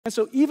And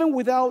so even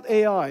without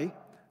AI,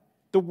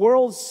 the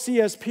world's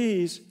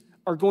CSPs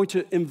are going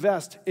to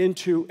invest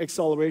into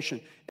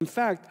acceleration. In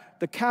fact,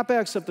 the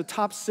CapEx of the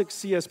top 6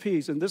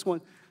 CSPs, and this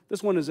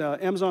one is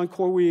Amazon,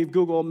 CoreWeave,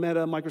 Google,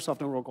 Meta,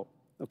 Microsoft, and Oracle.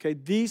 Okay,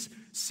 these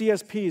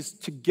CSPs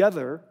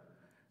together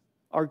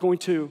are going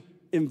to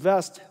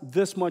invest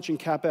this much in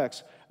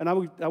CapEx. And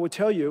I would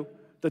tell you,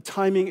 the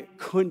timing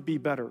couldn't be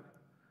better.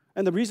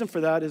 And the reason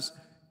for that is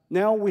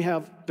now we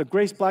have the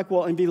Grace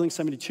Blackwell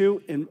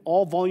NVLink-72 in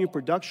all volume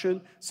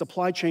production,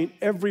 supply chain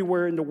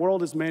everywhere in the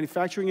world is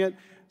manufacturing it,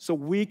 so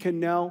we can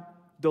now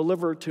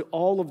deliver to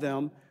all of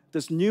them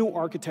this new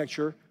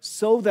architecture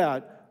so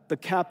that the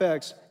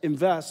CapEx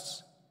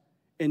invests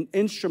in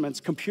instruments,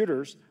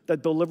 computers,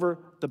 that deliver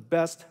the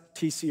best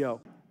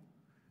TCO.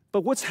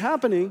 But what's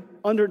happening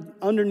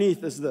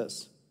underneath is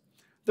this.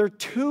 There are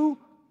 2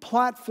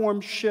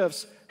 platform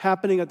shifts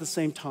happening at the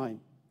same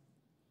time.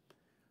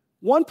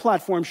 One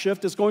platform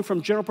shift is going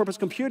from general purpose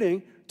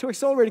computing to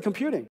accelerated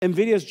computing.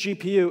 NVIDIA's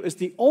GPU is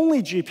the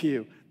only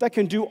GPU that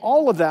can do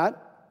all of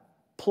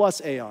that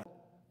plus AI,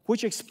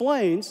 which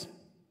explains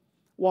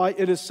why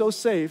it is so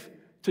safe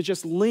to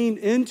just lean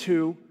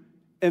into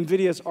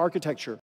NVIDIA's architecture.